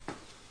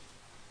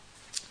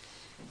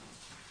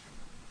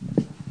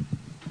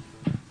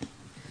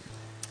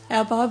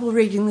Our Bible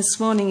reading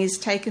this morning is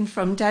taken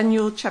from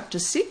Daniel chapter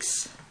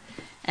 6,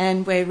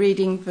 and we're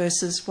reading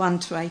verses 1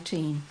 to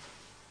 18.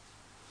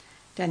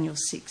 Daniel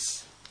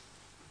 6.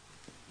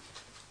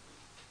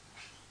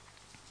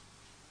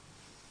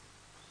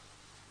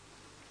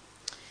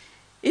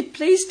 It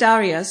pleased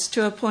Darius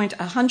to appoint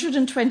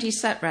 120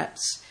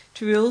 satraps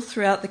to rule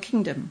throughout the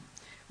kingdom,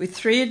 with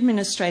 3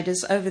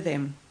 administrators over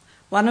them,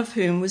 one of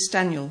whom was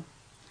Daniel.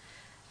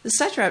 The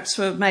satraps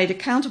were made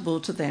accountable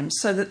to them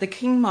so that the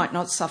king might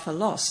not suffer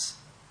loss.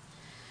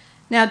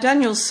 Now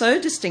Daniel so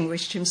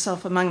distinguished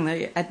himself among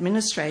the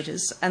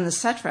administrators and the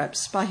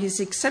satraps by his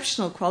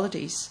exceptional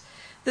qualities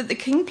that the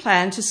king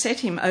planned to set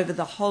him over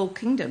the whole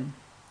kingdom.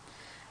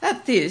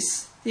 At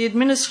this, the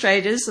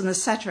administrators and the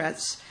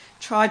satraps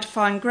tried to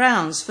find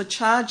grounds for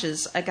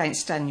charges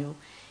against Daniel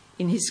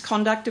in his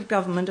conduct of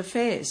government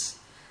affairs,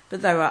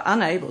 but they were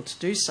unable to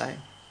do so.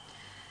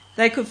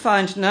 They could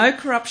find no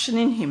corruption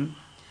in him,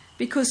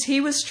 because he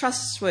was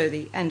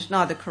trustworthy and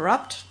neither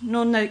corrupt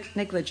nor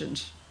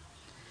negligent.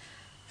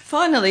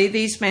 Finally,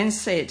 these men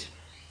said,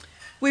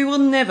 "We will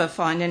never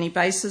find any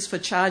basis for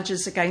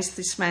charges against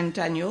this man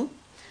Daniel,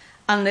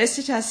 unless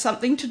it has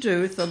something to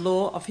do with the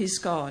law of his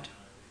God."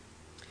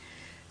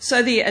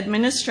 So the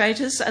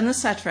administrators and the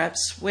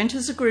satraps went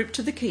as a group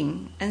to the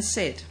king and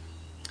said,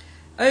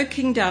 "O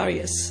King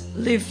Darius,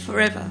 live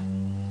forever."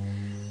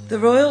 The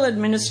royal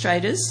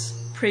administrators,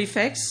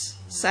 prefects,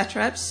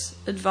 satraps,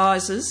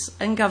 advisors,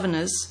 and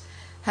governors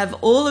have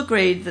all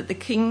agreed that the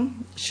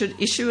king should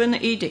issue an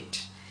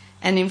edict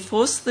and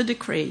enforce the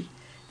decree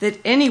that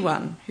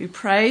anyone who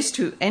prays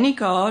to any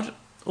god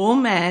or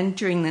man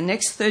during the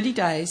next 30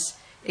 days,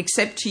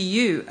 except to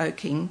you, O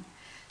king,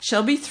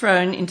 shall be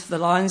thrown into the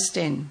lion's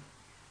den.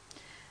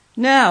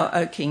 Now,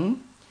 O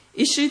king,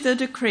 issue the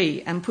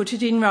decree and put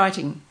it in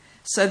writing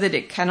so that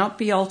it cannot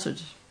be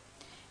altered,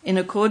 in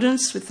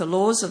accordance with the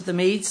laws of the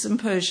Medes and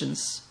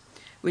Persians,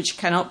 which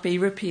cannot be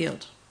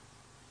repealed.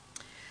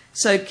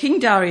 So King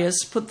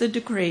Darius put the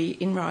decree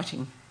in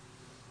writing.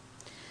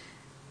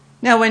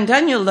 Now when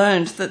Daniel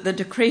learned that the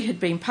decree had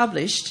been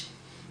published,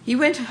 he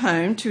went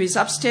home to his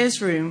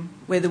upstairs room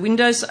where the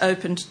windows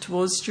opened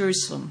towards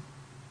Jerusalem.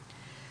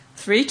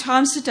 3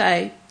 times a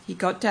day he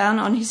got down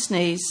on his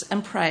knees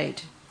and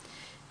prayed,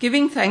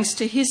 giving thanks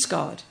to his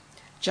God,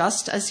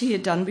 just as he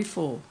had done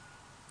before.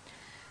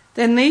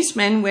 Then these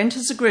men went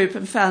as a group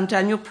and found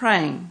Daniel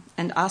praying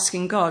and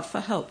asking God for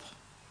help.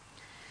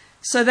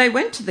 So they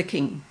went to the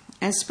king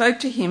and spoke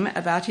to him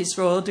about his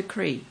royal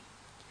decree.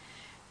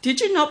 "Did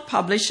you not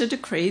publish a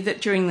decree that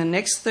during the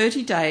next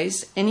 30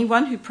 days,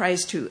 anyone who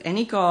prays to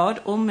any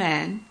god or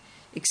man,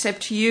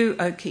 except to you,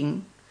 O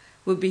king,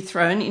 will be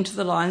thrown into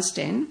the lion's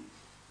den?"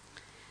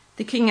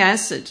 The king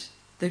answered,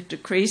 "The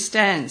decree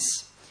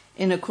stands,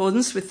 in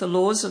accordance with the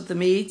laws of the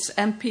Medes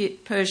and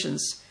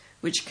Persians,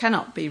 which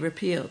cannot be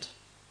repealed."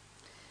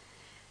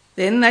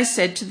 Then they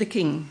said to the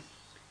king,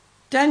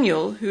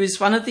 "Daniel, who is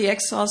one of the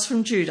exiles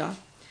from Judah,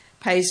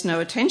 pays no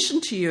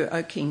attention to you,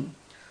 O king,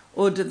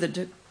 or to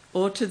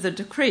the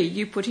decree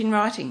you put in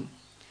writing.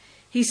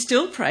 He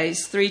still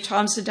prays 3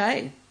 times a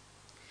day."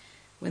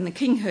 When the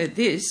king heard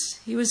this,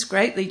 he was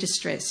greatly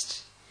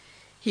distressed.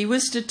 He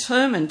was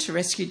determined to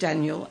rescue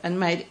Daniel and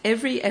made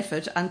every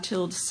effort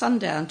until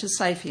sundown to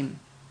save him.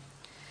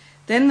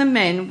 Then the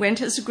men went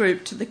as a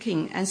group to the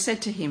king and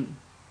said to him,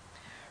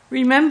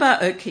 "Remember,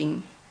 O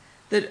king,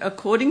 that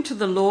according to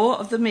the law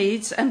of the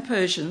Medes and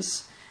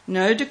Persians,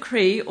 no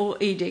decree or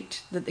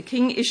edict that the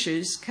king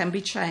issues can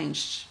be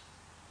changed."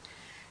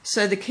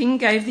 So the king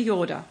gave the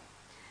order,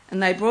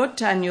 and they brought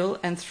Daniel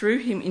and threw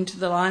him into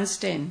the lion's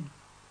den.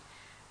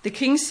 The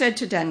king said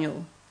to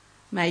Daniel,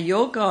 "May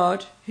your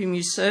God, whom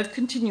you serve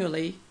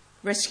continually,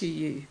 rescue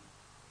you."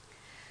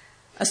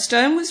 A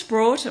stone was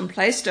brought and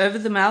placed over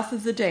the mouth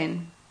of the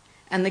den,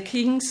 and the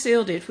king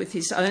sealed it with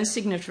his own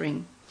signet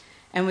ring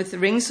and with the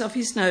rings of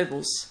his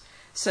nobles,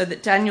 so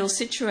that Daniel's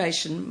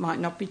situation might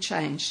not be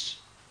changed.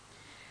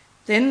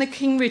 Then the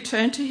king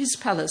returned to his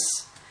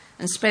palace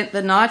and spent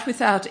the night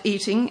without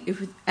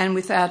eating and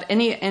without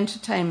any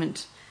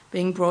entertainment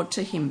being brought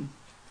to him,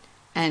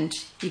 and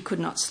he could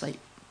not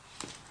sleep.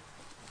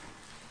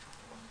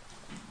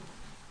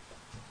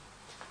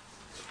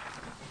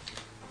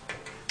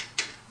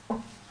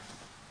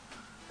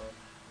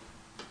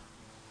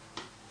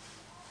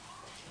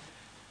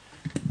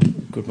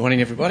 Good morning,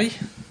 everybody,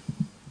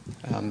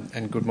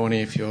 and good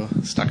morning if you're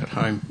stuck at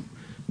home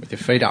with your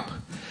feet up.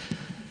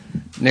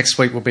 Next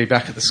week we'll be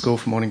back at the school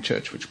for morning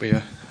church, which will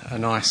be a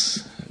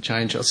nice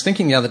change. I was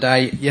thinking the other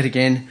day, yet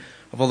again,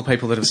 of all the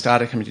people that have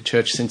started coming to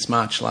church since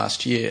March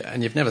last year,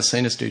 and you've never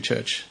seen us do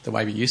church the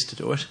way we used to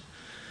do it.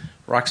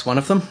 Reich's one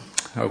of them.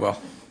 Oh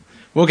well,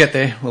 we'll get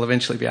there. We'll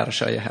eventually be able to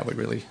show you how we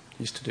really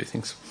used to do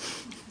things.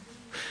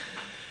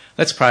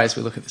 Let's pray as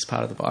we look at this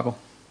part of the Bible.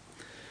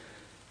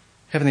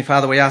 Heavenly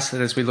Father, we ask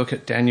that as we look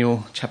at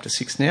Daniel chapter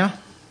 6 now,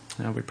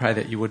 we pray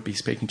that you would be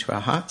speaking to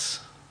our hearts.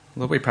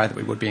 Lord, we pray that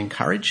we would be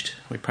encouraged.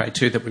 We pray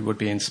too that we would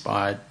be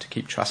inspired to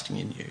keep trusting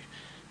in you.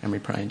 And we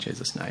pray in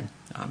Jesus' name.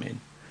 Amen.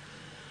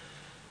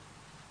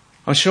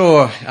 I'm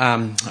sure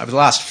over the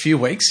last few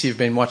weeks you've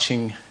been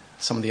watching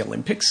some of the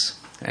Olympics,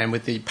 and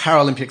with the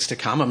Paralympics to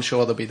come, I'm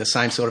sure there'll be the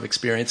same sort of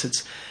experience.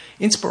 It's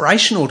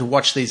inspirational to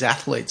watch these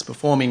athletes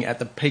performing at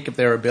the peak of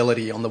their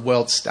ability on the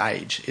world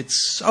stage.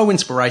 It's so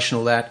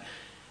inspirational that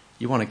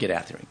you want to get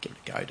out there and give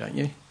it a go, don't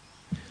you?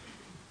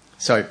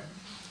 So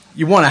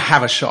you want to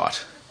have a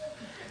shot.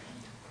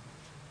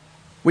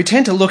 We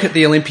tend to look at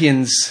the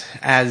Olympians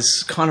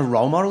as kind of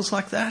role models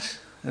like that,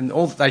 and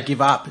all that they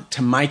give up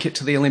to make it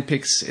to the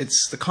Olympics.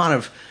 It's the kind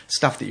of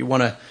stuff that you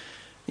want to,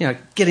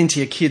 get into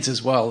your kids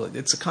as well.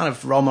 It's the kind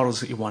of role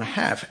models that you want to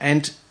have.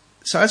 And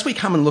so as we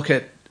come and look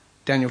at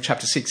Daniel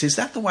chapter 6, is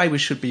that the way we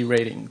should be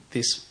reading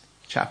this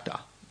chapter?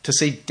 To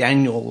see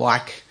Daniel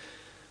like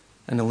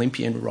an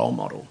Olympian role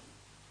model,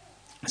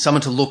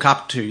 someone to look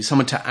up to,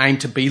 someone to aim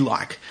to be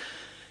like.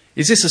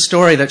 Is this a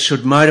story that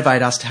should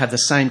motivate us to have the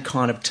same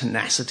kind of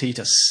tenacity,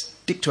 to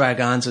stick to our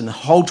guns and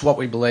hold to what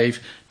we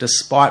believe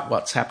despite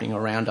what's happening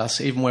around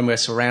us, even when we're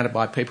surrounded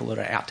by people that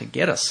are out to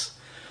get us?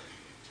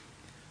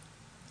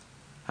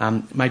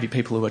 Maybe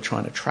people who are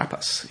trying to trap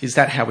us. Is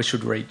that how we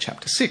should read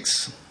chapter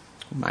 6?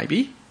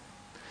 Maybe.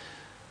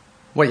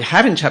 What you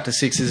have in chapter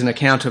 6 is an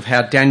account of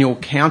how Daniel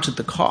counted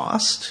the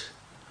cost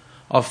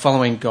of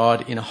following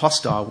God in a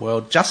hostile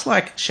world, just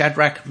like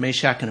Shadrach,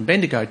 Meshach and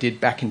Abednego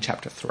did back in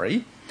chapter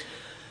 3.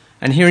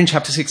 And here in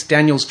chapter 6,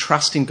 Daniel's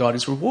trust in God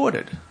is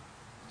rewarded,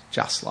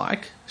 just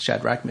like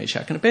Shadrach,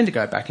 Meshach and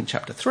Abednego back in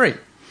chapter 3.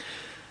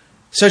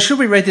 So should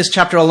we read this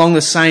chapter along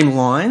the same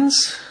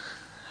lines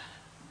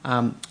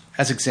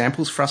as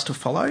examples for us to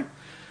follow?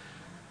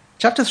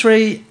 Chapter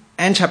 3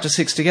 and chapter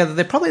 6 together,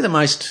 they're probably the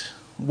most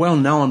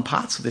well-known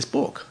parts of this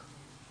book.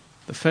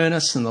 The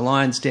furnace and the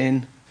lion's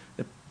den,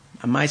 the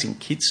amazing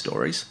kids'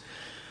 stories,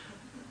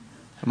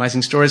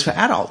 amazing stories for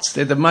adults.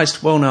 They're the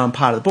most well-known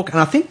part of the book. And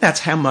I think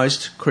that's how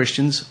most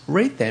Christians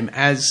read them,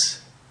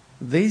 as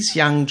these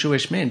young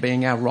Jewish men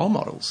being our role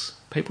models,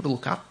 people to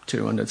look up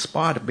to and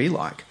aspire to be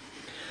like.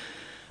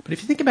 But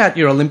if you think about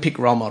your Olympic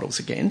role models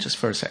again, just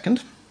for a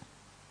second,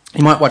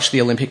 you might watch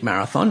the Olympic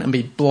marathon and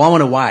be blown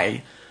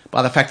away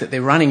by the fact that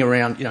they're running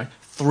around,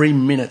 3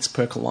 minutes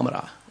per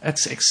kilometre.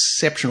 That's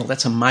exceptional.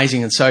 That's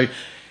amazing. And so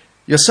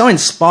you're so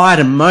inspired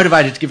and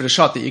motivated to give it a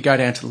shot that you go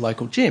down to the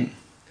local gym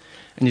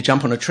and you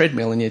jump on a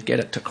treadmill and you get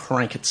it to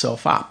crank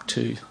itself up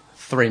to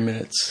 3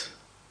 minutes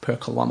per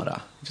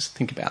kilometre. Just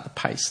think about the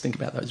pace. Think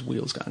about those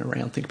wheels going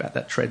around. Think about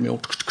that treadmill.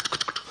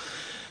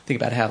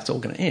 Think about how it's all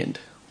going to end.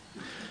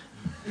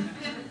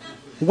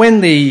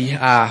 When the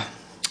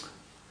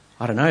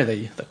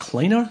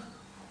cleaner,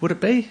 would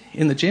it be,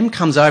 in the gym,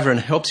 comes over and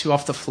helps you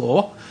off the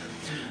floor,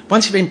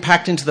 once you've been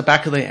packed into the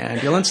back of the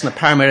ambulance and the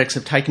paramedics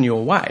have taken you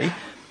away,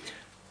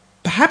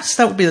 perhaps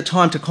that would be the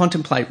time to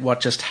contemplate what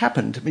just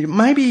happened.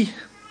 Maybe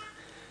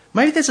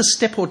there's a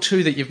step or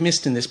two that you've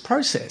missed in this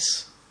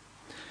process.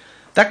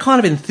 That kind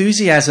of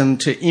enthusiasm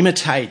to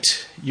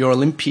imitate your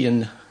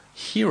Olympian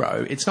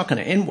hero, it's not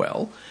going to end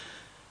well.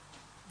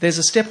 There's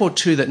a step or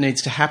two that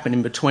needs to happen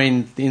in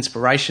between the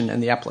inspiration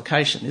and the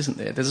application, isn't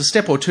there? There's a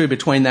step or two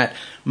between that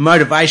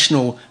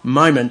motivational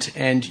moment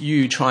and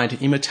you trying to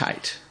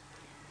imitate.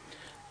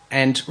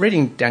 And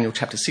reading Daniel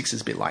chapter 6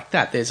 is a bit like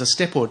that. There's a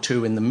step or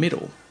two in the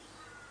middle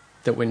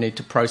that we need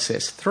to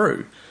process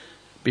through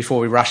before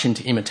we rush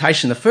into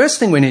imitation. The first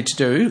thing we need to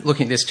do,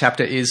 looking at this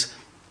chapter, is,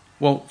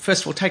 well,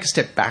 first of all, take a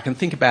step back and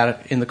think about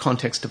it in the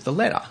context of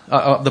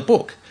the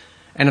book,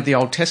 and of the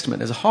Old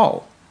Testament as a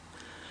whole.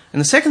 And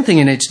the second thing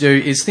you need to do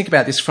is think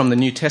about this from the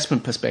New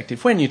Testament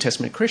perspective. We're New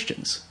Testament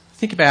Christians.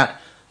 Think about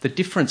the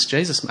difference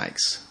Jesus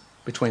makes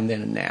between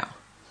then and now.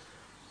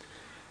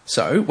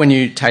 So when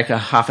you take a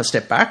half a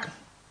step back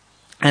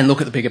and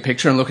look at the bigger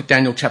picture and look at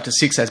Daniel chapter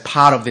 6 as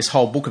part of this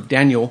whole book of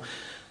Daniel,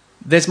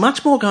 there's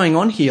much more going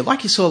on here.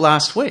 Like you saw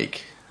last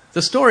week,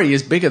 the story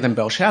is bigger than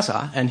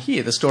Belshazzar, and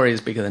here the story is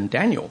bigger than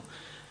Daniel.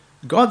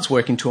 God's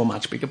working to a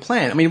much bigger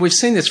plan. I mean, we've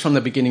seen this from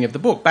the beginning of the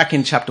book. Back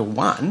in chapter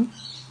 1,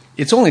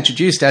 it's all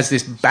introduced as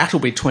this battle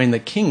between the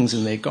kings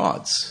and their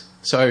gods.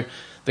 So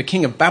the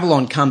king of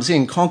Babylon comes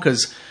in,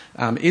 conquers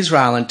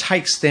Israel and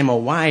takes them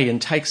away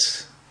and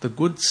takes the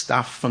good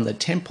stuff from the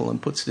temple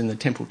and puts it in the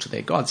temple to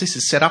their gods. This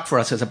is set up for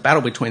us as a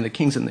battle between the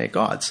kings and their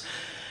gods.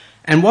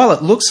 And while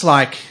it looks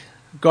like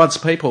God's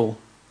people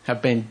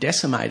have been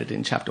decimated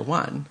in chapter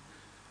 1,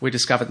 we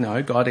discovered,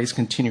 no, God is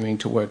continuing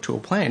to work to a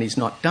plan. He's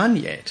not done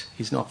yet.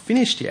 He's not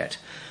finished yet.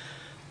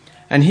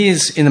 And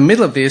here's, in the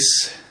middle of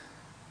this,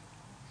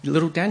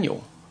 little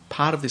Daniel,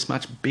 part of this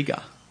much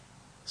bigger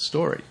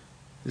story,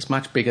 this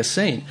much bigger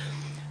scene.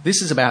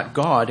 This is about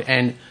God,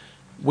 and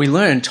we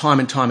learn time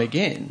and time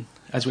again,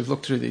 as we've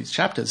looked through these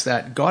chapters,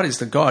 that God is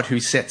the God who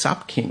sets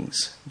up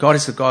kings. God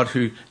is the God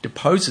who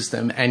deposes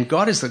them, and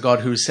God is the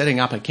God who is setting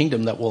up a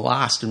kingdom that will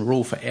last and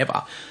rule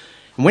forever.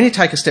 And when you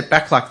take a step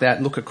back like that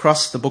and look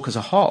across the book as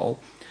a whole,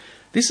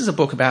 this is a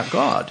book about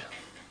God,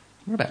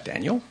 not about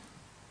Daniel.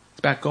 It's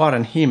about God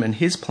and him and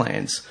his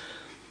plans.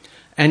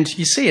 And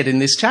you see it in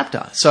this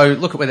chapter. So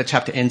look at where the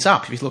chapter ends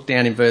up. If you look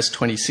down in verse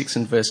 26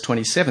 and verse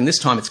 27, this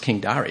time it's King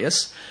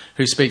Darius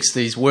who speaks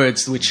these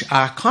words which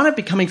are kind of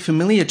becoming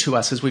familiar to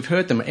us as we've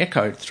heard them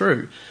echoed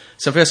through.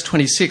 So verse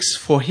 26,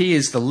 "For he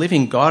is the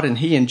living God and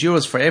he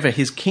endures forever.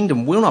 His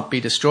kingdom will not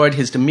be destroyed.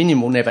 His dominion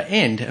will never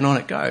end." And on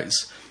it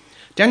goes.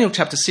 Daniel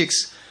chapter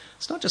 6,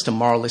 it's not just a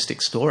moralistic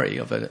story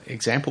of an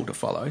example to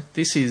follow.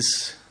 This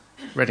is,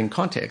 read in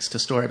context, a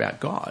story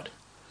about God.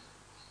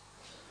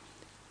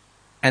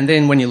 And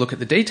then when you look at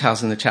the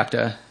details in the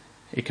chapter,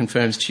 it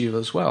confirms to you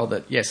as well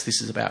that, yes,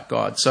 this is about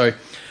God. So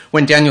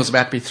when Daniel's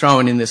about to be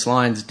thrown in this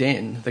lion's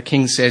den, the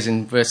king says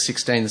in verse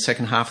 16, the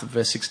second half of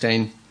verse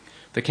 16,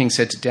 the king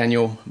said to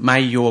Daniel,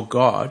 "May your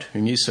God,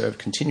 whom you serve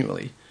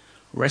continually,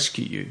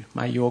 rescue you.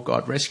 May your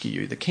God rescue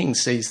you." The king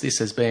sees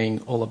this as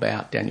being all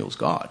about Daniel's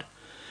God.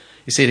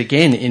 You see it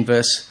again in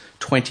verse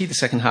 20, the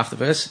second half of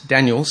the verse.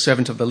 "Daniel,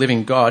 servant of the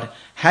living God,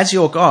 has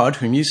your God,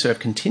 whom you serve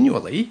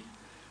continually,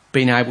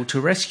 been able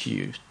to rescue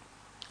you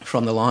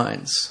from the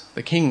lions?"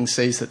 The king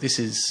sees that this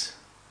is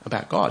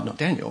about God, not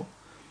Daniel.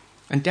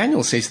 And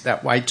Daniel sees it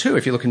that way too,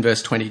 if you look in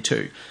verse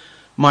 22.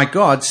 "My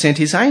God sent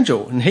his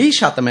angel, and he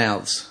shut the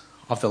mouths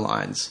of the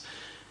lions."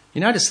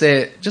 You notice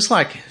there, just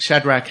like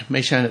Shadrach,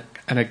 Meshach,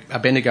 and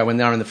Abednego when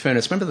they're in the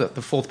furnace, remember that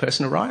the fourth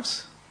person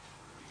arrives?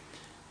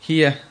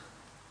 Here,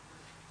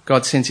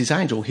 God sends his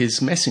angel,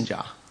 his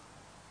messenger,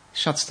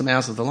 shuts the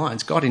mouths of the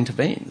lions. God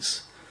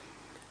intervenes.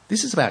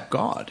 This is about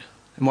God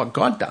and what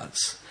God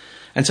does.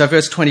 And so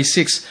verse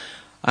 26,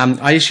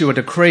 "I issue a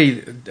decree,"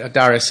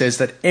 Darius says,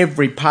 "that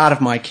every part of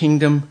my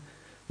kingdom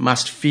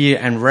must fear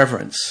and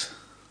reverence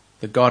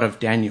the God of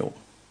Daniel."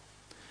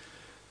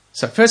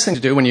 So first thing to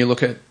do when you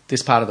look at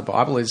this part of the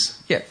Bible is,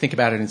 think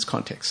about it in its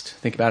context.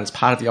 Think about it as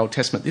part of the Old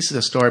Testament. This is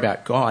a story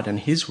about God and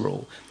his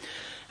rule.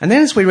 And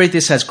then as we read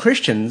this as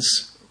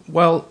Christians,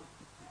 well,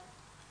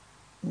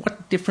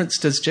 what difference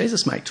does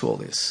Jesus make to all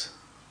this?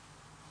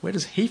 Where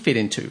does he fit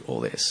into all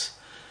this?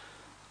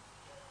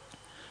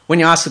 When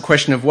you ask the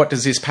question of what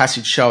does this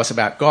passage show us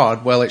about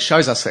God, well, it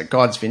shows us that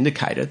God's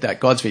vindicated, that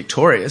God's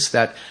victorious,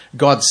 that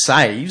God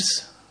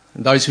saves,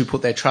 and those who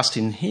put their trust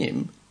in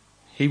him,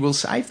 he will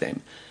save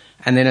them.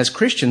 And then as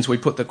Christians, we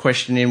put the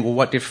question in, well,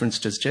 what difference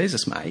does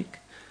Jesus make?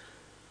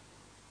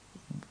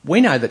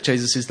 We know that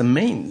Jesus is the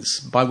means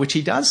by which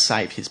he does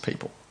save his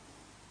people.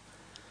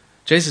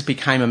 Jesus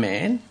became a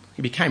man.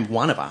 He became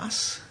one of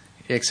us,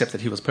 except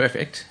that he was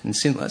perfect and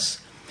sinless.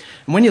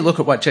 And when you look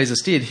at what Jesus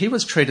did, he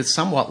was treated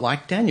somewhat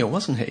like Daniel,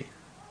 wasn't he?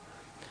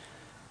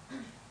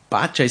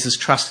 But Jesus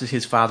trusted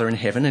his Father in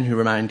heaven and he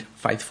remained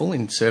faithful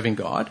in serving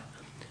God.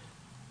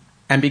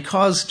 And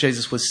because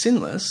Jesus was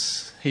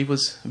sinless, he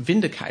was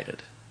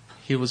vindicated.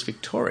 He was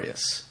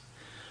victorious.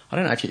 I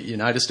don't know if you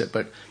noticed it,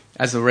 but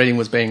as the reading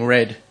was being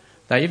read,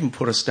 they even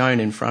put a stone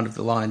in front of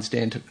the lion's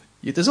den.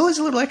 There's all these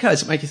little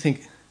echoes that make you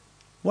think,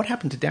 what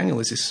happened to Daniel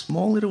is this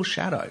small little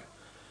shadow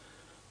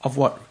of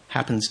what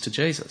happens to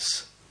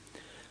Jesus.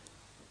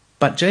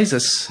 But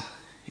Jesus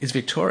is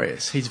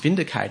victorious. He's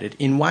vindicated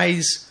in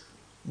ways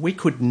we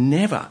could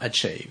never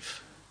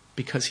achieve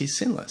because he's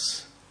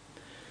sinless.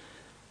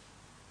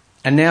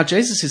 And now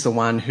Jesus is the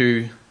one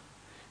who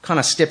kind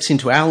of steps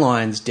into our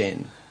lion's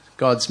den,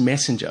 God's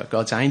messenger,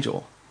 God's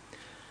angel,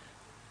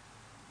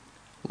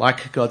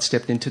 like God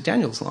stepped into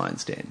Daniel's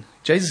lion's den.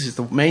 Jesus is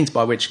the means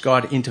by which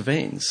God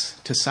intervenes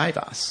to save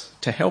us,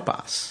 to help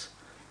us.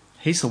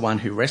 He's the one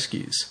who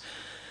rescues.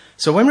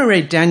 So when we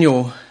read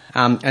Daniel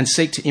and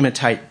seek to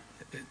imitate,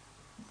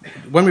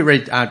 when we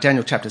read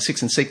Daniel chapter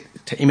 6 and seek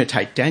to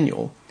imitate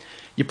Daniel,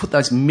 you put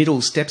those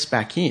middle steps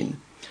back in.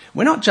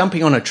 We're not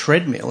jumping on a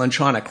treadmill and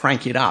trying to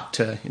crank it up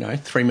to,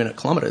 3-minute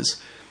kilometres.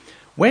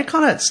 We're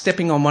kind of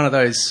stepping on one of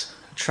those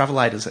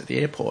travelators at the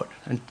airport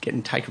and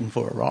getting taken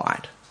for a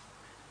ride.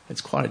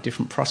 It's quite a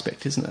different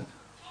prospect, isn't it?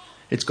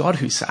 It's God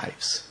who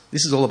saves.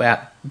 This is all about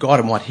God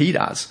and what he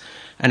does.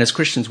 And as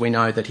Christians, we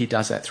know that he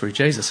does that through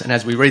Jesus. And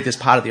as we read this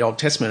part of the Old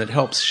Testament, it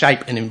helps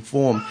shape and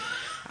inform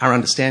our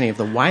understanding of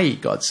the way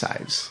God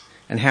saves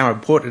and how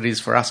important it is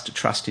for us to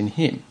trust in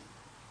him.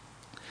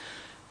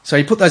 So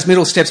you put those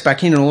middle steps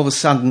back in and all of a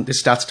sudden this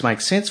starts to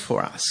make sense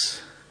for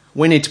us.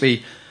 We need to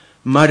be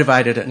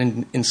motivated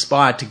and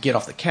inspired to get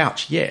off the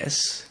couch,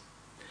 yes,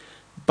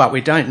 but we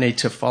don't need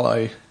to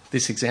follow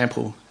this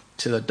example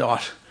to the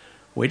dot.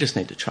 We just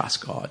need to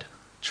trust God,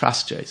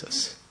 trust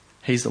Jesus.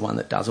 He's the one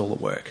that does all the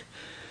work.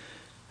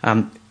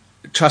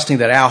 Trusting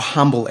that our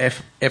humble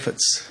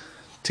efforts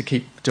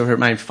to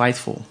remain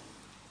faithful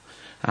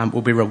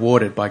will be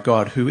rewarded by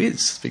God, who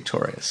is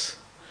victorious.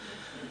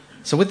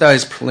 So with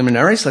those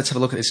preliminaries, let's have a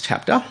look at this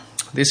chapter.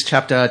 This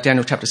chapter,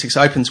 Daniel chapter 6,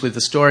 opens with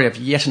the story of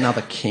yet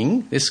another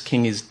king. This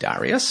king is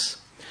Darius.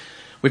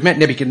 We've met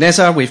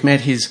Nebuchadnezzar, we've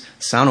met his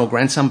son or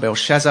grandson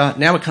Belshazzar.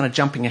 Now we're kind of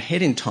jumping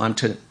ahead in time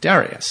to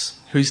Darius.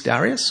 Who's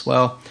Darius?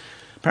 Well,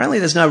 apparently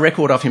there's no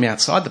record of him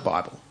outside the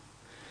Bible.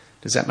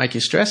 Does that make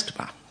you stressed?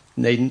 Well,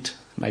 needn't.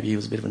 Maybe he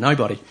was a bit of a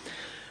nobody.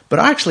 But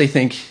I actually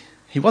think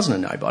he wasn't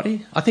a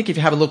nobody. I think if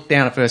you have a look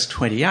down at verse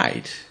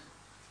 28,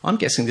 I'm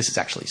guessing this is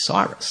actually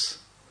Cyrus.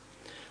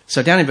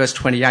 So down in verse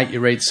 28 you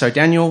read, "So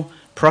Daniel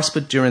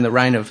prospered during the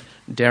reign of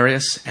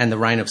Darius and the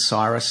reign of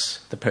Cyrus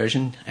the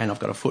Persian. And I've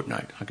got a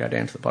footnote. I go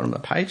down to the bottom of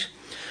the page.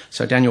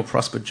 So Daniel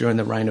prospered during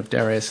the reign of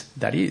Darius,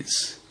 that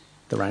is,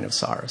 the reign of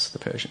Cyrus the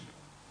Persian.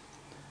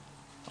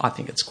 I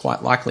think it's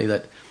quite likely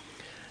that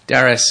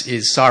Darius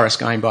is Cyrus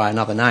going by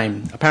another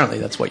name. Apparently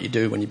that's what you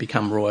do when you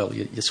become royal.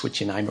 You switch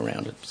your name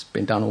around. It's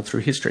been done all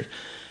through history.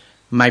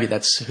 Maybe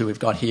that's who we've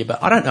got here,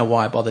 but I don't know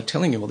why I bothered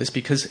telling you all this,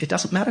 because it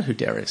doesn't matter who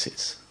Darius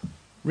is,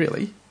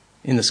 really,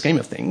 in the scheme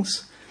of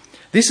things.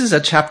 This is a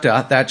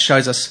chapter that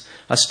shows us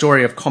a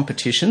story of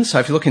competition. So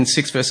if you look in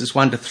 6 verses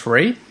 1 to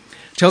 3, it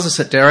tells us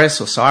that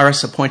Darius or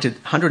Cyrus appointed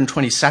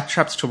 120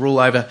 satraps to rule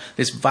over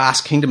this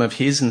vast kingdom of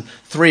his and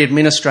 3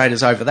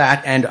 administrators over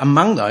that, and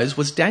among those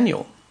was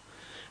Daniel.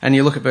 And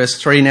you look at verse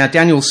 3, now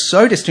Daniel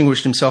so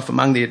distinguished himself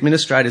among the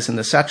administrators and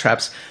the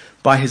satraps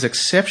by his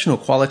exceptional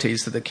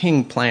qualities that the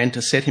king planned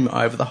to set him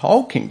over the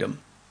whole kingdom.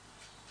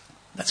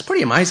 That's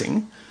pretty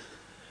amazing.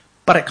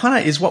 But it kind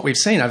of is what we've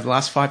seen over the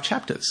last 5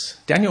 chapters.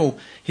 Daniel,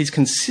 he's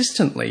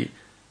consistently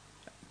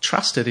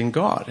trusted in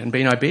God and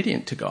been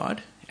obedient to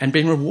God and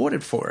been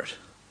rewarded for it.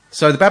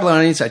 So the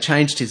Babylonians, they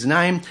changed his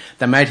name,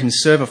 they made him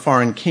serve a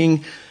foreign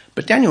king,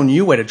 but Daniel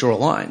knew where to draw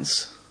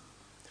lines.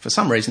 For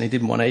some reason, he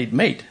didn't want to eat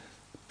meat,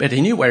 but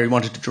he knew where he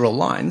wanted to draw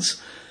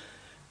lines.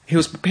 He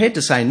was prepared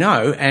to say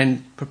no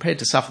and prepared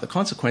to suffer the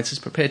consequences,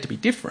 prepared to be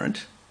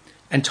different.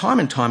 And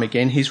time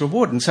again, he's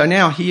rewarded. And so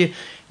now here,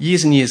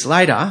 years and years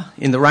later,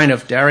 in the reign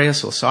of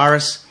Darius or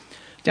Cyrus,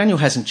 Daniel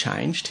hasn't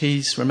changed.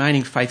 He's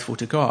remaining faithful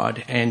to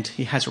God and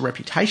he has a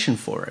reputation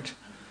for it.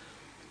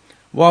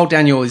 While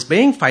Daniel is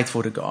being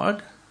faithful to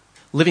God,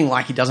 living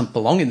like he doesn't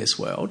belong in this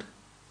world,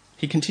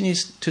 he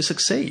continues to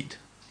succeed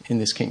in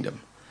this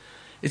kingdom.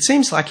 It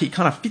seems like he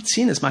kind of fits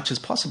in as much as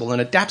possible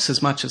and adapts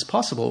as much as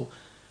possible,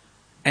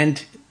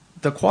 and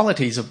the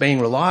qualities of being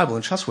reliable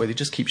and trustworthy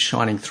just keep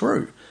shining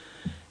through.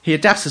 He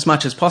adapts as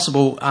much as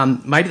possible.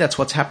 Maybe that's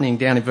what's happening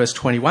down in verse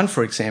 21,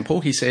 for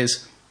example. He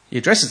says, he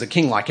addresses the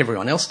king like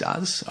everyone else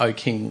does. "O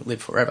king,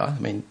 live forever." I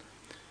mean,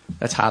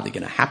 that's hardly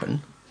going to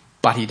happen.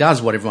 But he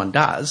does what everyone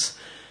does.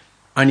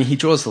 Only he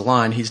draws the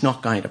line, he's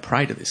not going to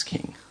pray to this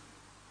king.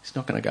 He's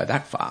not going to go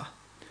that far.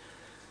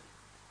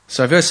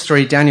 So verse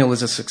 3, Daniel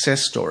is a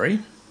success story,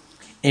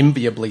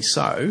 enviably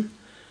so.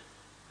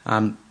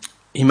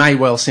 He may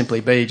well simply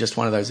be just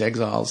one of those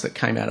exiles that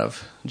came out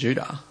of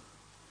Judah,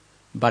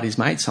 but he's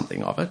made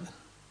something of it.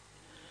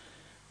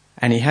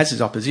 And he has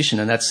his opposition,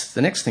 and that's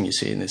the next thing you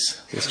see in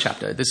this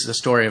chapter. This is a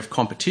story of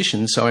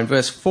competition. So in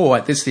verse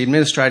 4, the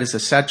administrators, the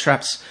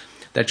satraps,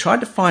 they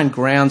tried to find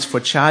grounds for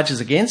charges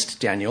against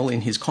Daniel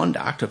in his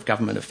conduct of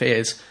government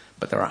affairs,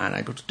 but they were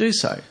unable to do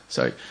so.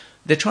 So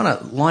they're trying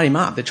to line him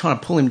up, they're trying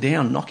to pull him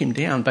down, knock him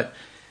down, but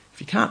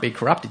if you can't be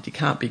corrupted, you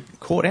can't be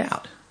caught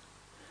out.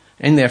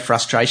 In their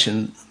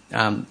frustration,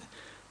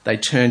 they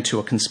turned to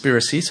a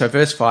conspiracy. So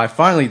verse 5,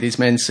 finally these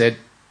men said,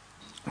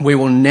 "We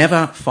will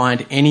never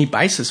find any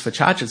basis for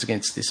charges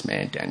against this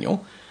man,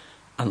 Daniel,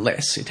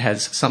 unless it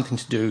has something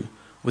to do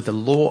with the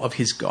law of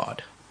his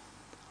God."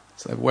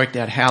 So they've worked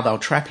out how they'll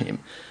trap him.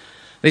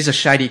 These are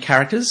shady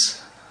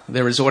characters.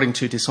 They're resorting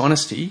to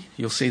dishonesty.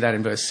 You'll see that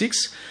in verse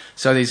 6.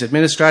 So these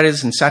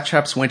administrators and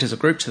satraps went as a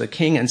group to the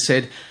king and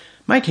said,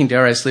 "May King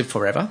Darius live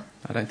forever."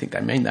 I don't think they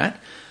mean that.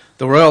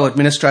 "The royal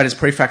administrators,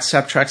 prefects,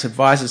 satraps,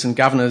 advisors and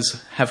governors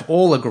have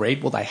all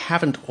agreed." Well, they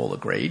haven't all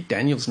agreed.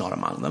 Daniel's not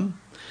among them.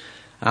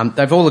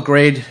 They've all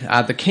agreed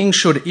the king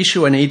should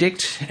issue an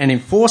edict and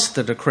enforce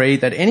the decree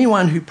that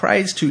anyone who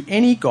prays to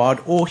any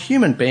god or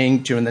human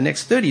being during the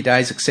next 30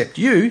 days except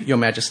you, your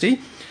majesty,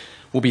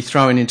 will be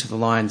thrown into the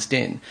lion's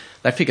den.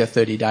 They figure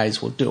 30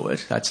 days will do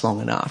it. That's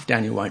long enough.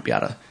 Daniel won't be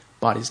able to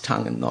bite his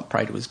tongue and not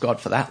pray to his God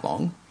for that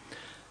long.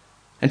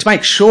 And to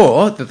make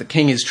sure that the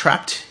king is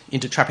trapped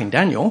into trapping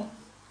Daniel,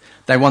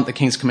 they want the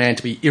king's command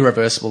to be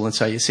irreversible, and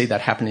so you see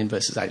that happen in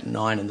verses 8 and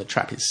 9, and the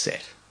trap is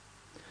set.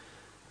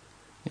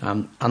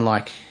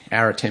 Unlike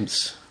our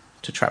attempts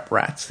to trap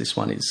rats, this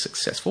one is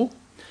successful.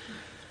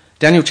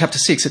 Daniel chapter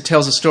 6, it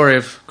tells a story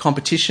of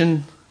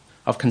competition,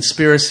 of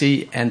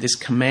conspiracy, and this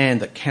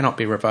command that cannot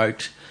be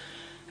revoked.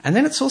 And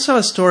then it's also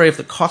a story of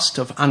the cost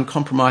of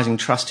uncompromising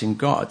trust in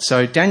God.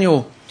 So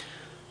Daniel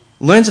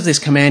learns of this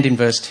command in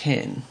verse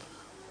 10,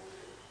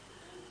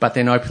 but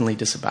then openly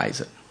disobeys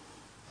it.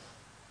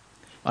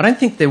 I don't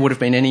think there would have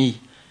been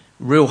any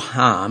real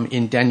harm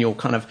in Daniel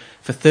kind of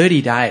for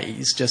 30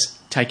 days just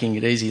taking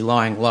it easy,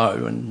 lying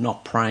low and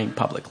not praying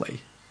publicly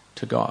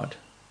to God.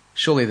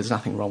 Surely there's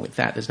nothing wrong with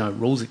that. There's no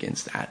rules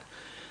against that.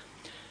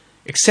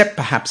 Except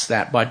perhaps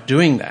that by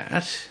doing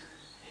that,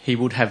 he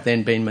would have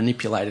then been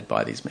manipulated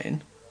by these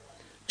men,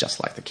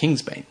 just like the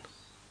king's been.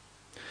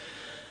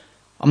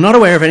 I'm not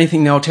aware of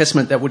anything in the Old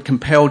Testament that would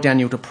compel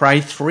Daniel to pray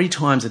 3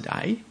 times a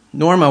day,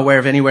 nor am I aware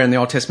of anywhere in the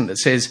Old Testament that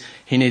says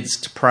he needs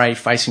to pray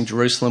facing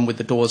Jerusalem with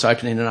the doors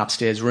open in an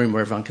upstairs room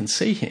where everyone can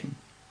see him.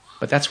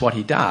 But that's what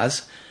he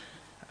does,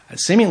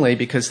 seemingly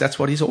because that's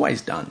what he's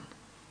always done.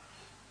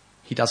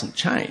 He doesn't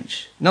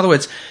change. In other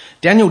words,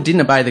 Daniel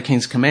didn't obey the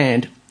king's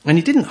command, and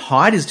he didn't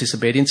hide his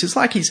disobedience. It's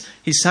like he's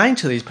saying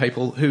to these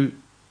people who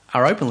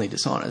are openly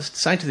dishonest,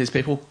 saying to these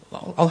people,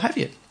 I'll have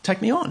you,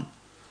 take me on. And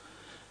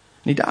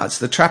he does.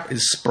 The trap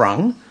is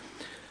sprung.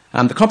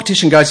 The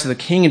competition goes to the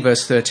king in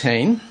verse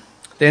 13.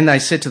 Then they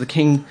said to the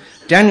king,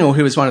 Daniel,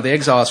 who was one of the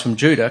exiles from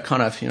Judah,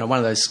 kind of, one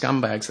of those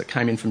scumbags that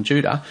came in from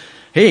Judah,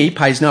 he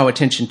pays no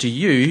attention to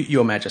you,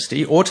 your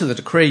majesty, or to the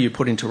decree you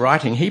put into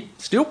writing. He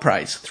still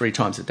prays 3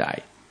 times a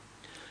day.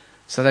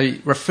 So they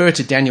refer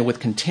to Daniel with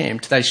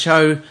contempt. They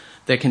show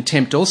their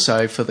contempt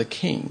also for the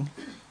king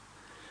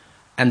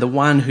and the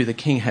one who the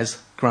king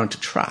has grown to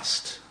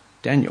trust,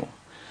 Daniel.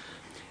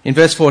 In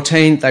verse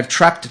 14, they've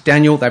trapped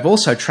Daniel. They've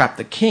also trapped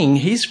the king.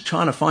 He's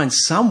trying to find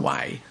some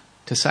way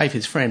to save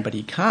his friend, but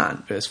he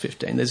can't. Verse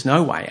 15, there's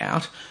no way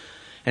out.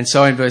 And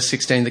so in verse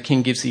 16, the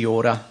king gives the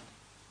order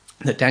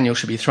that Daniel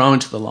should be thrown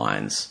to the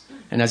lions.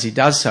 And as he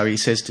does so, he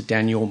says to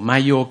Daniel, may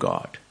your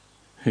God,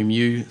 whom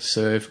you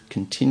serve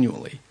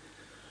continually,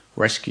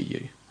 rescue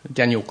you.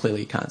 Daniel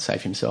clearly can't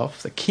save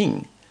himself. The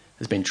king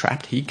has been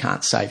trapped. He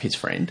can't save his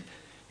friend.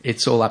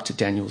 It's all up to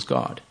Daniel's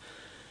God.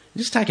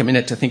 Just take a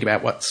minute to think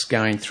about what's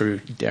going through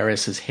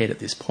Darius's head at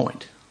this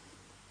point.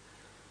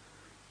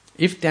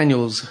 If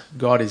Daniel's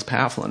God is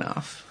powerful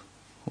enough,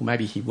 well,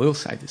 maybe he will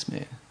save this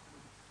man.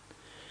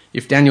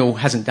 If Daniel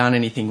hasn't done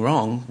anything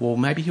wrong, well,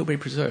 maybe he'll be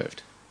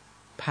preserved.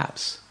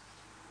 Perhaps.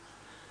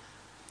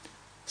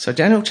 So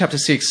Daniel chapter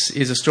 6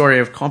 is a story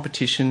of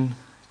competition,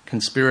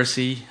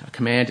 conspiracy, a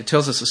command. It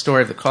tells us a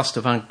story of the cost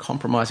of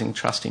uncompromising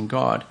trust in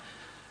God.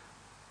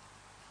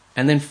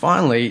 And then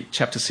finally,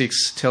 chapter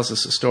 6 tells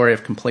us a story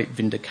of complete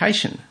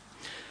vindication.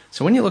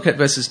 So when you look at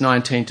verses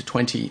 19 to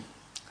 20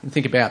 and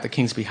think about the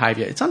king's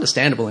behaviour, it's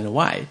understandable in a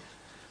way,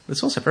 but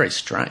it's also very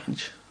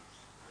strange.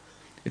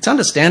 It's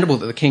understandable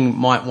that the king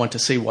might want to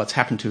see what's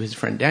happened to his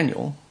friend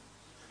Daniel.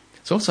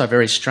 It's also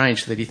very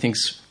strange that he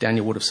thinks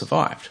Daniel would have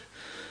survived.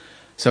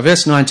 So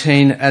verse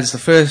 19, at the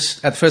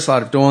first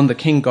light of dawn, the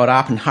king got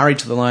up and hurried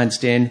to the lion's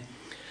den.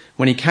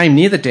 When he came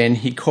near the den,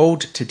 he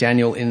called to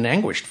Daniel in an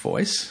anguished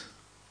voice,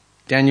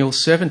 Daniel,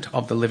 servant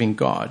of the living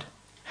God,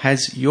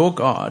 has your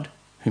God,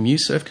 whom you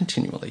serve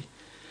continually,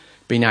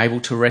 been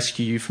able to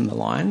rescue you from the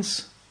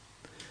lions?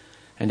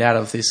 And out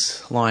of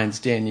this lion's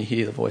den, you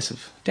hear the voice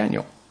of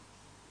Daniel,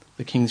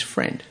 the king's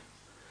friend,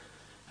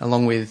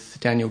 along with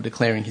Daniel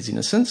declaring his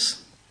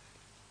innocence.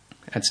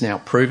 It's now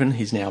proven,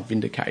 he's now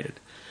vindicated.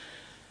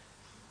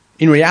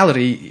 In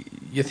reality,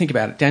 you think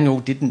about it, Daniel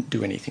didn't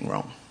do anything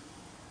wrong.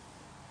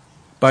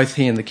 Both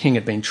he and the king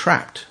had been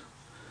trapped.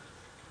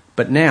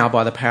 But now,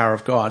 by the power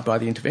of God, by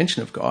the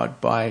intervention of God,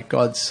 by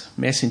God's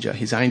messenger,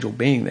 his angel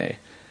being there,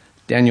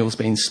 Daniel's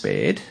been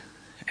spared,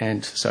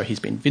 and so he's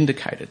been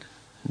vindicated.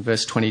 In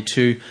verse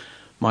 22,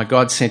 my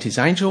God sent his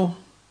angel,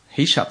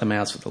 he shut the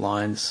mouths of the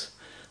lions.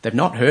 They've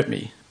not hurt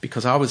me,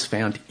 because I was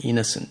found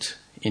innocent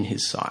in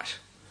his sight,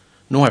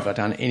 nor have I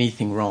done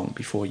anything wrong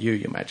before you,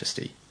 your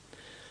majesty.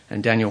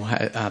 And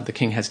the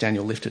king has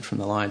Daniel lifted from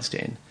the lion's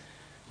den.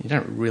 You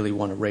don't really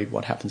want to read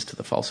what happens to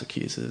the false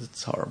accusers.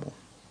 It's horrible.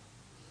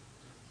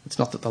 It's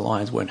not that the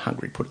lions weren't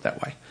hungry, put it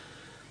that way.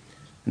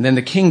 And then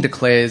the king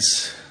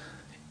declares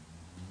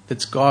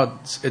it's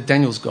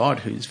Daniel's God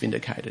who's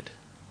vindicated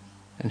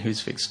and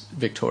who's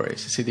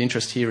victorious. You see, the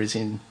interest here is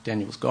in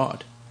Daniel's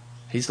God.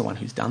 He's the one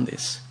who's done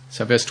this.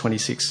 So verse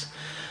 26,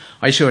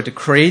 I issue a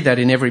decree that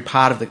in every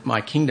part of my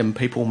kingdom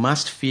people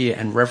must fear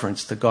and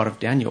reverence the God of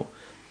Daniel,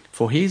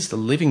 for he is the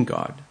living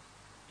God.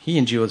 He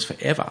endures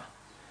forever.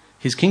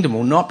 His kingdom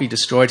will not be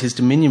destroyed. His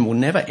dominion will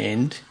never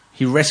end.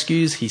 He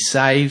rescues, he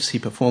saves, he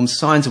performs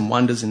signs and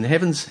wonders in the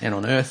heavens and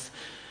on earth.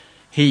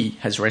 He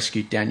has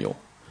rescued Daniel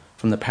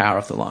from the power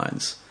of the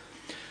lions.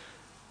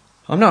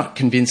 I'm not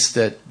convinced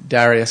that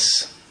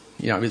Darius,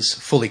 is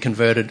a fully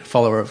converted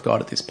follower of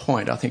God at this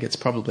point. I think it's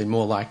probably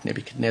more like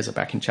Nebuchadnezzar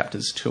back in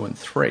chapters 2 and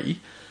 3.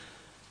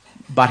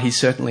 But he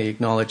certainly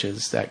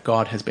acknowledges that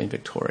God has been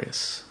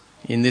victorious.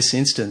 In this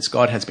instance,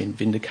 God has been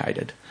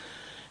vindicated.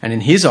 And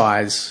in his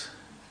eyes,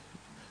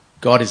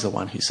 God is the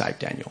one who saved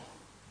Daniel.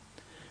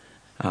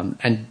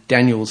 And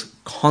Daniel's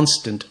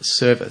constant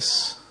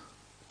service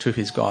to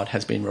his God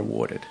has been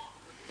rewarded.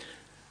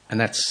 And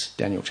that's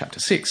Daniel chapter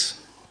 6.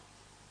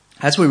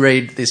 As we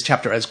read this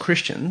chapter as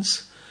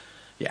Christians,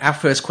 our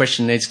first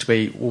question needs to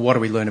be, well, what do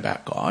we learn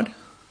about God?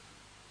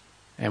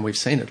 And we've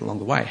seen it along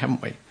the way,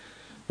 haven't we?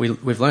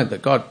 We've learned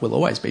that God will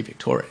always be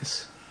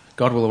victorious.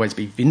 God will always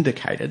be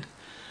vindicated.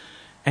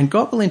 And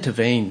God will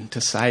intervene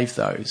to save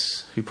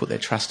those who put their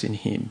trust in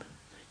him.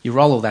 You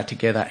roll all that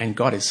together and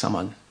God is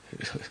someone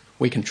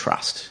we can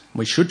trust.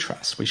 We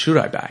should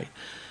obey.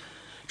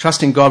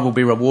 Trusting God will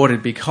be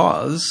rewarded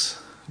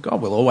because God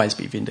will always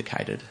be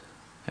vindicated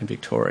and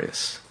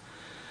victorious.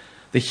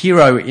 The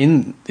hero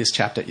in this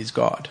chapter is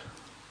God.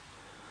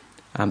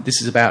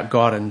 This is about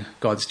God and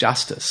God's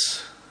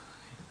justice.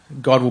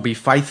 God will be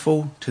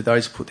faithful to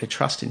those who put their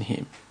trust in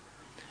him,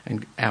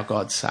 and our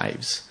God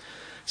saves.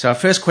 So our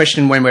first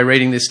question when we're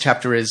reading this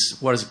chapter is,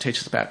 what does it teach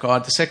us about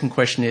God? The second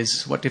question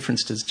is, what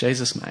difference does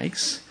Jesus make?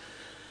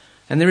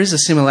 And there is a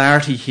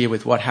similarity here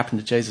with what happened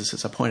to Jesus,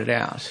 as I pointed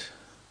out.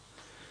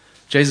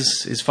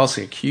 Jesus is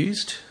falsely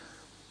accused.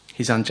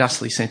 He's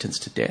unjustly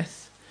sentenced to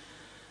death.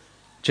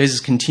 Jesus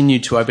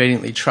continued to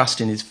obediently trust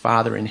in his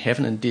Father in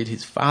heaven and did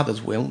his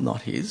Father's will,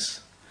 not his.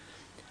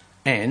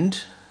 And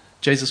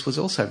Jesus was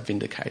also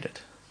vindicated.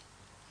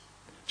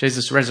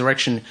 Jesus'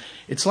 resurrection,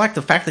 it's like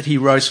the fact that he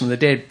rose from the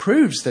dead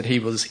proves that he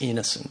was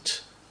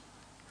innocent.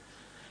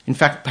 In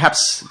fact,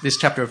 perhaps this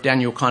chapter of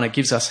Daniel kind of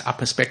gives us a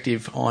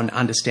perspective on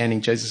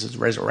understanding Jesus'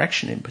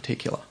 resurrection in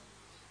particular.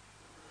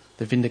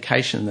 The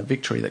vindication, the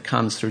victory that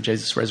comes through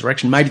Jesus'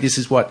 resurrection. Maybe this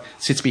is what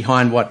sits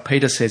behind what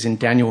Peter says in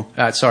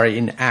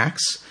in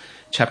Acts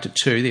chapter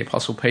 2. The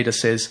Apostle Peter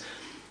says,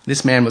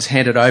 "This man was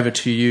handed over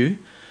to you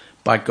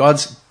by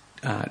God's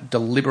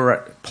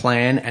deliberate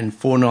plan and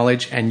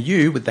foreknowledge, and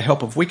you, with the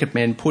help of wicked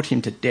men, put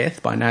him to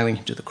death by nailing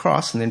him to the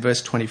cross." And then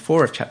verse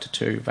 24 of chapter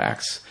 2 of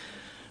Acts,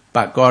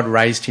 "But God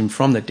raised him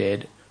from the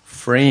dead,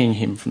 freeing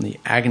him from the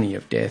agony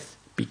of death,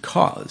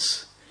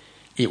 because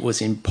it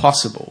was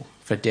impossible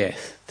for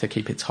death to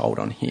keep its hold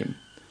on him."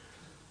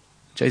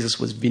 Jesus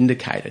was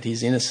vindicated.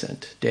 He's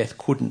innocent. Death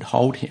couldn't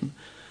hold him.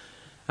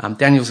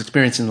 Daniel's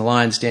experience in the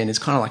lion's den is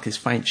kind of like this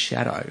faint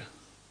shadow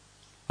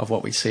of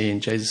what we see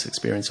in Jesus'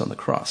 experience on the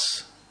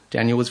cross.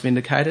 Daniel was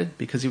vindicated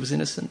because he was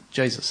innocent.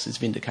 Jesus is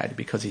vindicated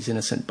because he's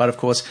innocent. But of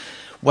course,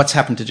 what's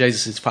happened to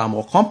Jesus is far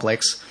more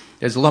complex.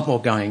 There's a lot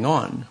more going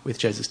on with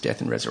Jesus'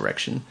 death and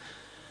resurrection.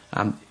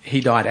 He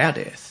died our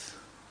death.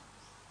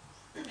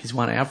 He's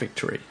won our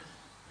victory.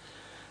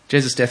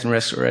 Jesus' death and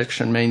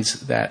resurrection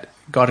means that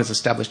God has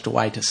established a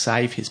way to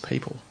save his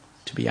people,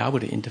 to be able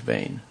to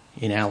intervene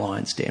in our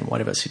lion's den,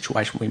 whatever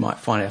situation we might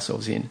find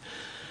ourselves in.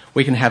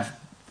 We can have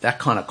that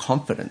kind of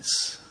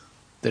confidence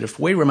that if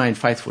we remain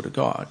faithful to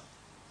God,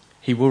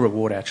 he will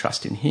reward our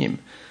trust in him.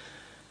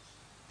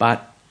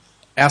 But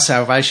our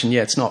salvation,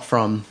 it's not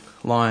from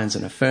lions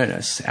in a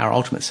furnace. Our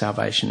ultimate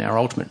salvation, our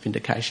ultimate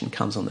vindication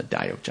comes on the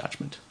day of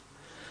judgment.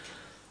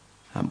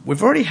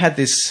 We've already had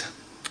this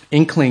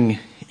inkling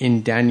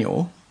in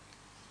Daniel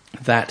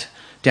that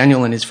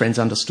Daniel and his friends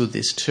understood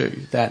this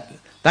too, that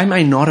they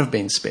may not have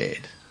been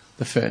spared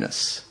the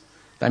furnace.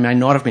 They may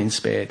not have been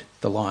spared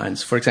the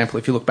lions. For example,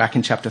 if you look back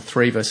in chapter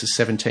 3, verses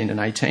 17 and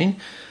 18,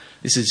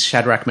 this is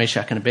Shadrach,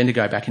 Meshach and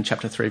Abednego back in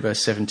chapter 3,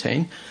 verse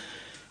 17.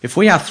 "If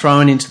we are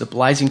thrown into the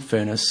blazing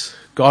furnace,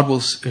 God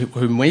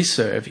whom we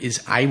serve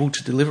is able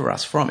to deliver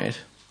us from it,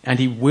 and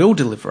he will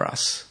deliver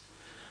us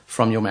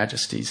from your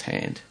majesty's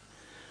hand.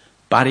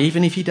 But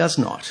even if he does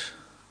not,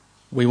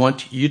 we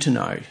want you to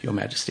know, your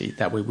majesty,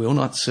 that we will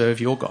not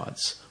serve your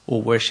gods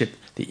or worship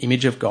the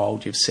image of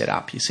gold you've set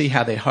up." You see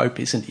how their hope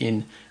isn't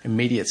in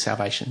immediate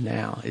salvation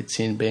now. It's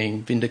in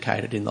being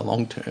vindicated in the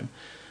long term,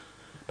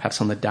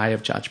 perhaps on the day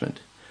of judgment.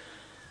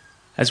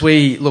 As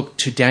we look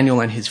to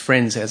Daniel and his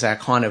friends as our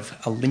kind of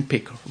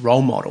Olympic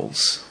role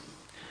models,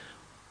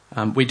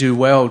 we do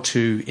well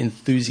to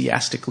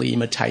enthusiastically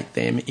imitate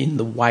them in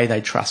the way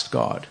they trust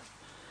God,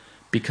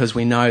 because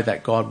we know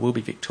that God will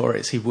be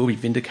victorious. He will be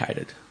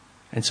vindicated.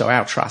 And so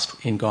our trust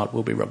in God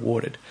will be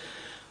rewarded.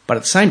 But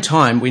at the same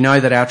time, we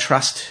know that our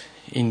trust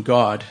in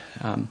God,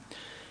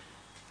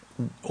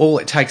 all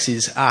it takes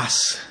is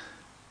us,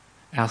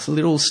 our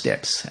little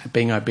steps at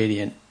being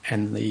obedient,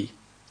 and the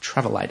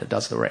travelator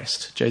does the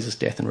rest. Jesus'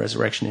 death and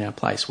resurrection in our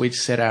place. We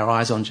set our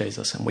eyes on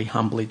Jesus and we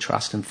humbly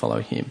trust and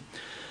follow him.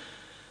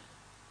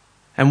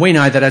 And we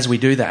know that as we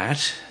do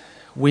that,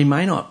 we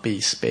may not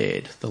be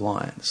spared the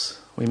lions.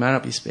 We may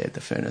not be spared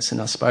the furnace.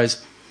 And I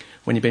suppose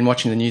when you've been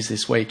watching the news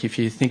this week, if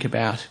you think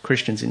about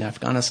Christians in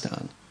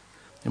Afghanistan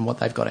and what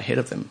they've got ahead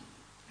of them,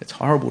 it's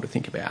horrible to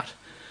think about.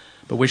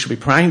 But we should be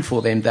praying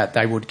for them that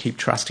they would keep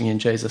trusting in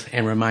Jesus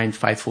and remain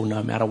faithful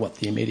no matter what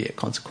the immediate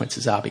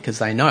consequences are, because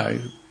they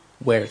know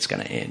where it's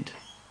going to end.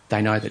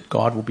 They know that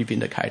God will be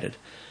vindicated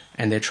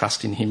and their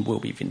trust in him will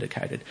be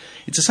vindicated.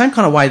 It's the same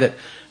kind of way that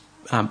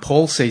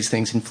Paul sees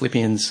things in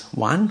Philippians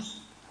 1,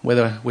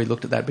 whether we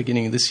looked at that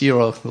beginning of this year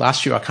or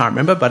last year, I can't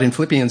remember, but in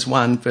Philippians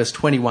 1, verse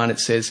 21, it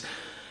says,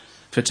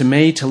 "For to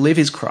me to live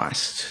is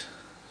Christ,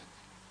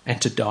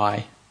 and to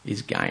die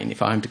is gain.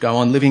 If I am to go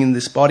on living in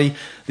this body,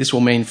 this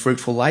will mean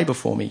fruitful labour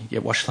for me.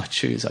 Yet what shall I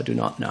choose? I do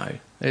not know."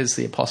 There's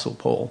the Apostle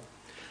Paul.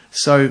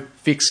 So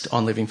fixed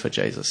on living for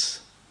Jesus.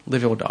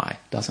 Live or die,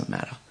 doesn't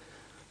matter.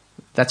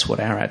 That's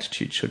what our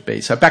attitude should be.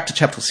 So back to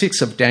chapter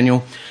 6 of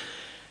Daniel.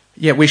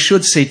 We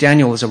should see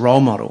Daniel as a role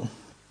model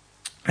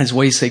as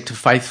we seek to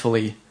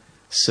faithfully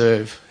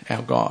serve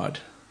our God,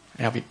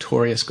 our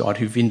victorious God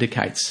who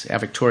vindicates, our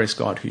victorious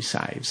God who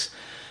saves.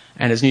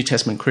 And as New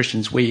Testament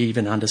Christians, we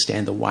even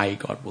understand the way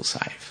God will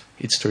save.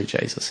 It's through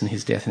Jesus and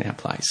his death in our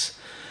place.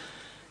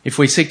 If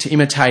we seek to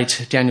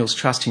imitate Daniel's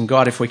trust in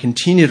God, if we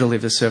continue to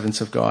live as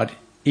servants of God,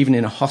 even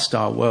in a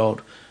hostile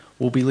world,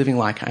 we'll be living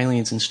like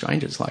aliens and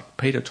strangers, like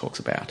Peter talks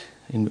about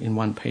in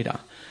 1 Peter.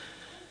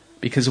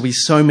 Because there'll be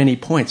so many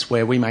points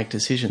where we make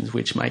decisions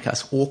which make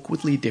us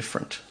awkwardly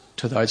different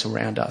to those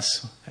around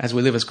us. As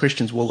we live as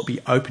Christians, we'll be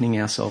opening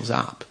ourselves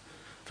up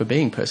for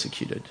being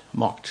persecuted,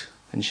 mocked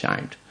and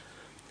shamed.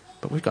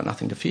 But we've got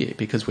nothing to fear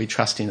because we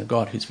trust in a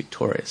God who's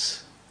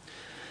victorious.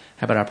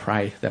 How about I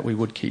pray that we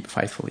would keep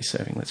faithfully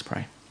serving? Let's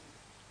pray.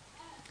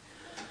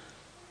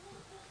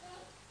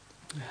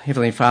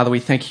 Heavenly Father, we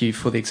thank you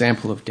for the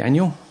example of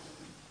Daniel.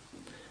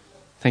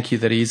 Thank you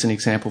that he is an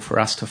example for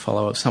us to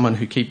follow, of someone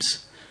who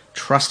keeps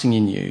trusting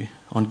in you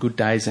on good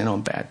days and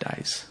on bad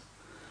days.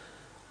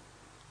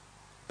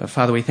 But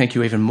Father, we thank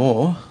you even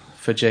more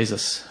for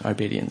Jesus'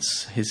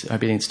 obedience, his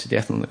obedience to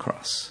death on the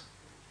cross.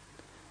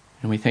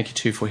 And we thank you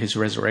too for his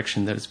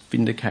resurrection that has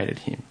vindicated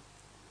him,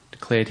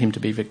 declared him to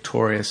be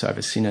victorious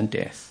over sin and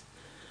death.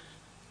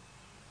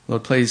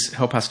 Lord, please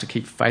help us to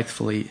keep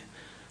faithfully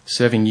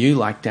serving you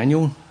like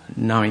Daniel,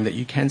 knowing that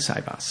you can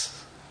save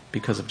us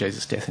because of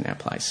Jesus' death in our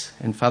place.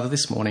 And Father,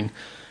 this morning,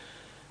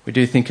 we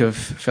do think of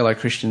fellow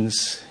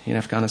Christians in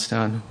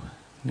Afghanistan,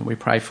 and we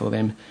pray for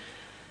them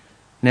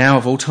now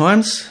of all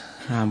times.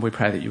 We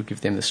pray that you would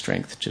give them the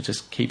strength to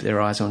just keep their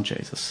eyes on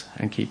Jesus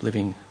and keep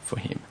living for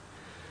him.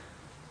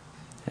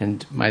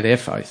 And may their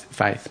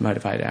faith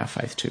motivate our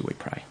faith too, we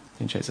pray.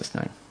 In Jesus'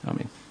 name,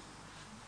 amen.